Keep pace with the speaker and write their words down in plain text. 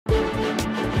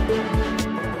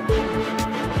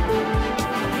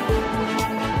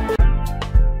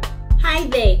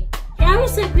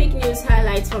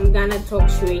highlights from Ghana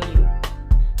Talks Radio.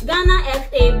 Ghana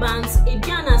FA bans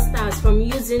Aduana Stars from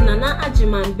using Nana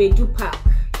Agyeman Badu Park.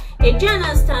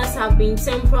 Aduana Stars have been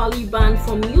temporarily banned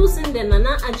from using the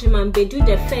Nana Agyeman Badu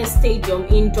I Stadium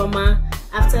in Doma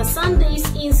after Sunday's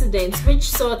incident which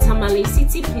saw Tamale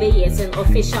City players and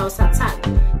officials attacked.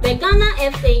 The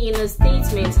Ghana FA in a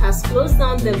statement has closed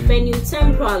down the venue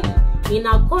temporarily in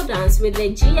accordance with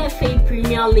the GFA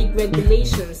Premier League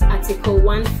Regulations Article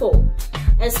 14.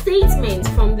 A statement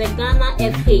from the Ghana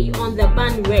FA on the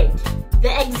ban read,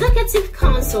 "The Executive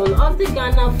Council of the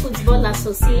Ghana Football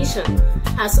Association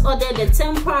has ordered a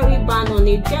temporary ban on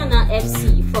Aduana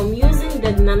FC from using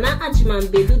the Nana Agyeman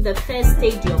Badu I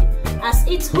Stadium as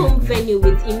its home venue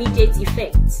with immediate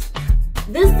effect.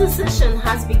 This decision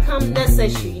has become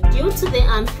necessary due to the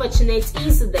unfortunate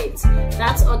incident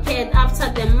that occurred after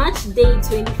the match day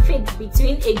 25th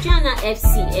between Aduana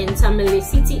FC and Tamale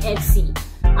City FC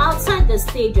outside the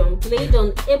stadium played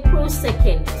on April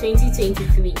 2nd,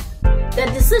 2023. The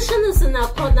decision is in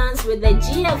accordance with the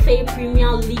GFA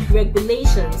Premier League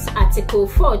Regulations Article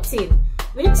 14,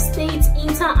 which states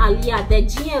inter alia the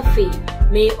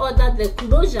GFA may order the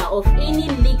closure of any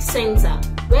league center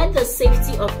where the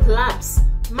safety of clubs,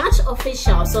 match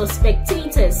officials or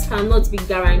spectators cannot be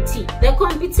guaranteed. The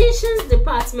Competitions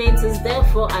Department is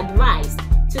therefore advised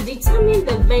to determine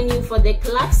the venue for the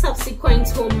club's subsequent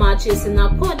home matches in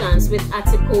accordance with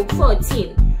Article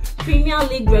 14, Premier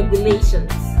League Regulations.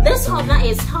 This order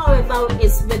is, however,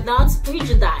 without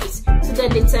prejudice to the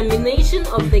determination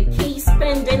of the case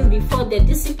pending before the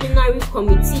disciplinary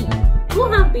committee,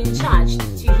 who have been charged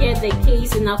to hear the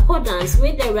case in accordance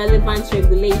with the relevant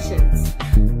regulations.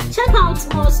 Check out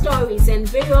more stories and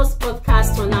various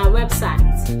podcasts on our website,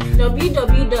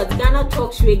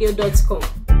 www.ghanatalksradio.com.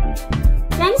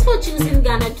 Thanks for choosing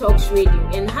Ghana Talks Radio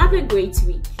and have a great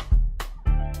week.